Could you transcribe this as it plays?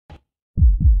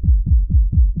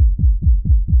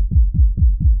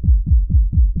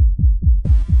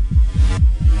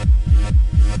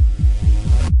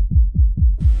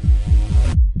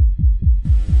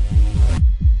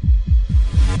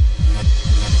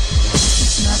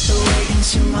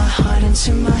into my heart,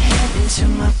 into my head, into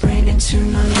my brain, into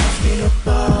my life feet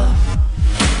above.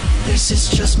 This is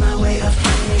just my way of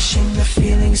unleashing the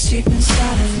feelings deep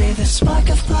inside of me, the spark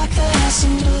of black that I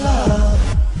seem to love.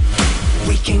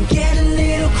 We can get a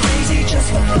little crazy just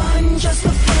for fun, just for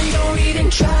fun. Don't even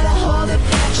try to hold it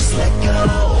back, just let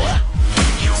go.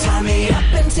 Tie me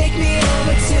up and take me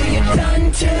over till you're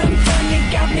done, till I'm done.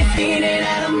 You got me feeling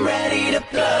and I'm ready to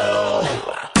blow.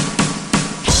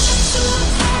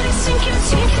 Sink your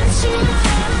teeth into my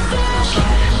flesh.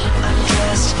 I'm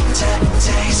dressed to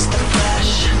taste the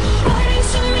flesh. Biting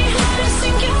to me harder,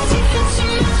 sink your teeth into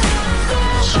my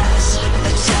flesh. Pass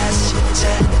the test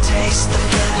to taste the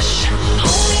flesh.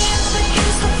 Hold me up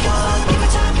against the wall, give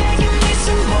it time, give me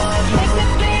some more. Make me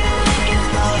bleed and make it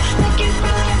flow, make it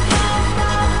flow.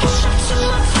 Push up to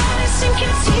my body, sink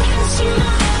your teeth into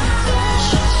my flesh.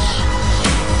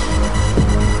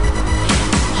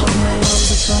 Hold my arms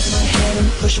across my head and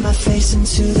push my face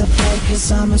into the bed,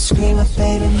 'cause I'm a screamer,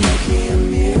 baby, make me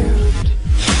immune.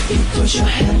 You put your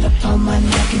hand upon my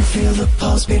neck and feel the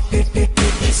pulse beat, beat, beat,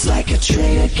 beat. It's like a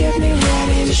trigger, get me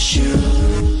ready to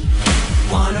shoot.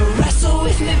 Wanna wrestle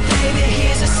with me, baby,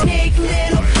 here's a sneak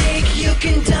little